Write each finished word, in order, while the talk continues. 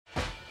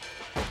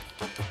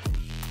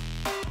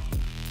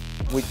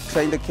We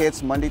train the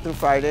kids Monday through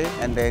Friday,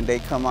 and then they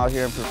come out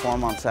here and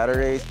perform on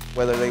Saturdays.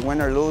 Whether they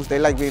win or lose, they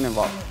like being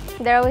involved.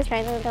 They're always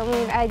trying to tell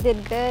me I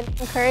did good,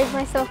 encourage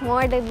myself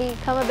more to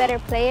become a better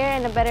player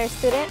and a better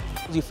student.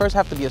 You first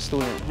have to be a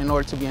student in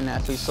order to be an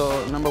athlete.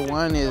 So number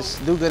one is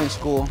do good in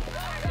school.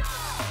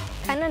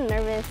 Kind of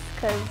nervous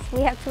because we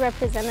have to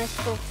represent our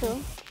school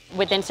too.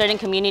 Within certain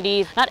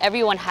communities, not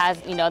everyone has,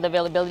 the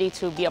availability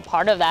to be a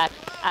part of that.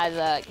 As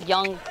a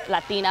young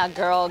Latina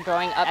girl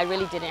growing up, I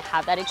really didn't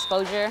have that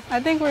exposure.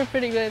 I think we're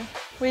pretty good.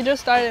 We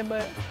just started,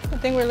 but I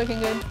think we're looking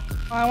good.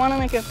 I want to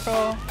make it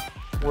pro.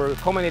 We're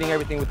culminating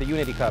everything with the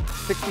Unity Cup.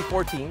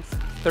 64 teams,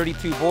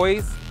 32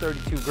 boys,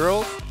 32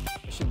 girls.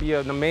 It should be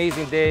an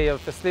amazing day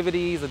of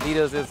festivities.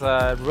 Adidas is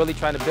really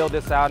trying to build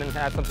this out and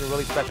have something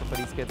really special for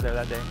these kids there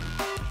that day.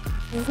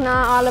 It's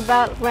not all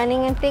about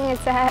running and things,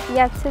 you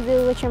have to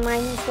do with your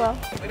mind as well.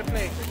 Way to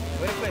play.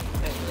 Way to play.